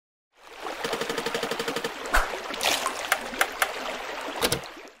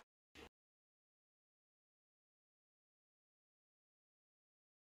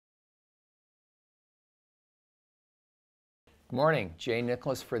Good morning, Jay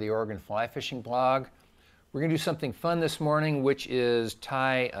Nicholas for the Oregon Fly Fishing Blog. We're going to do something fun this morning, which is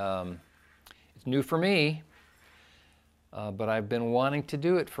tie, it's new for me, but I've been wanting to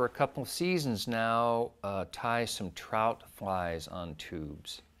do it for a couple of seasons now, tie some trout flies on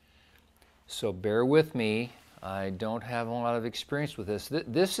tubes. So bear with me, I don't have a lot of experience with this.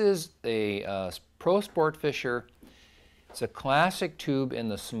 This is a pro sport fisher. It's a classic tube in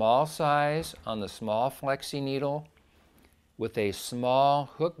the small size on the small flexi needle, with a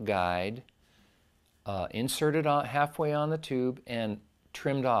small hook guide inserted on halfway on the tube and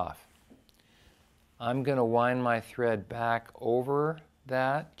trimmed off. I'm going to wind my thread back over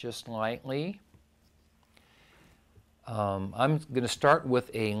that just lightly. I'm going to start with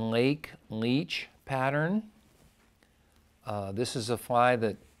a Leech pattern. This is a fly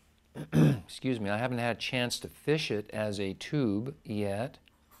that, excuse me, I haven't had a chance to fish it as a tube yet,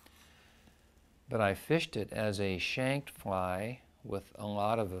 but I fished it as a shanked fly with a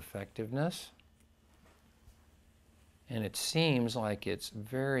lot of effectiveness. And it seems like it's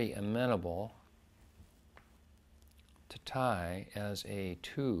very amenable to tie as a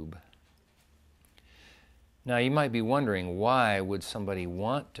tube. Now you might be wondering, why would somebody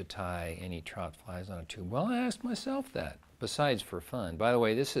want to tie any trout flies on a tube? Well, I asked myself that, besides for fun. By the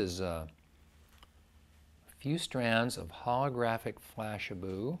way, this is a few strands of holographic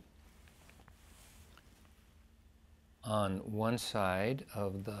Flashabou on one side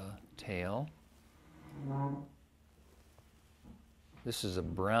of the tail. This is a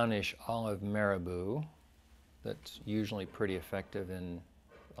brownish olive marabou that's usually pretty effective in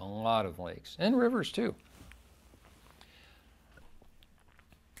a lot of lakes and rivers too.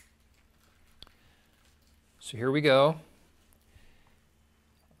 So here we go.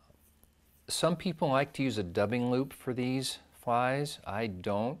 Some people like to use a dubbing loop for these flies. I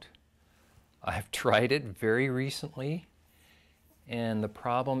don't. I've tried it very recently, and the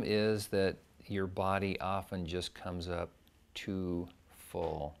problem is that your body often just comes up too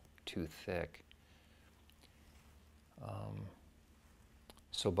full, too thick.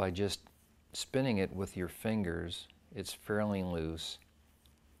 So by just spinning it with your fingers, it's fairly loose.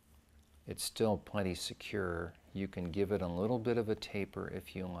 It's still plenty secure. You can give it a little bit of a taper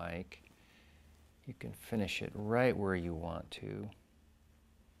if you like. You can finish it right where you want to.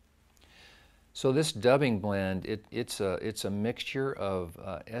 So this dubbing blend, it's a mixture of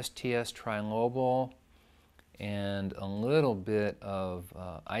STS trilobal and a little bit of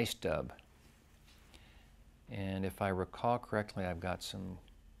ice dub. And if I recall correctly, I've got some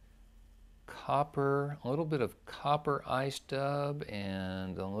copper, a little bit of copper ice dub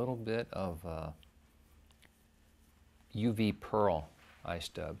and a little bit of UV pearl ice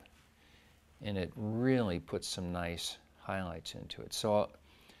dub. And it really puts some nice highlights into it. So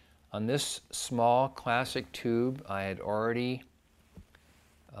on this small classic tube, I had already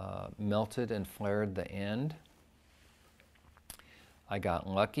melted and flared the end. I got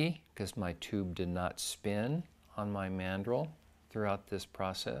lucky because my tube did not spin on my mandrel throughout this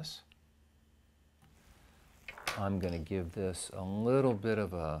process. I'm going to give this a little bit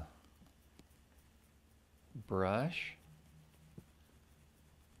of a brush.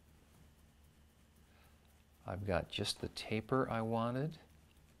 I've got just the taper I wanted.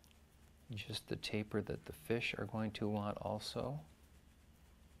 Just the taper that the fish are going to want also.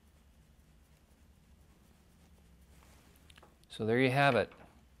 So there you have it.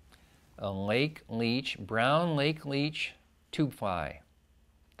 A Leech, brown Leech tube fly.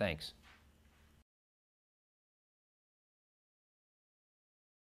 Thanks.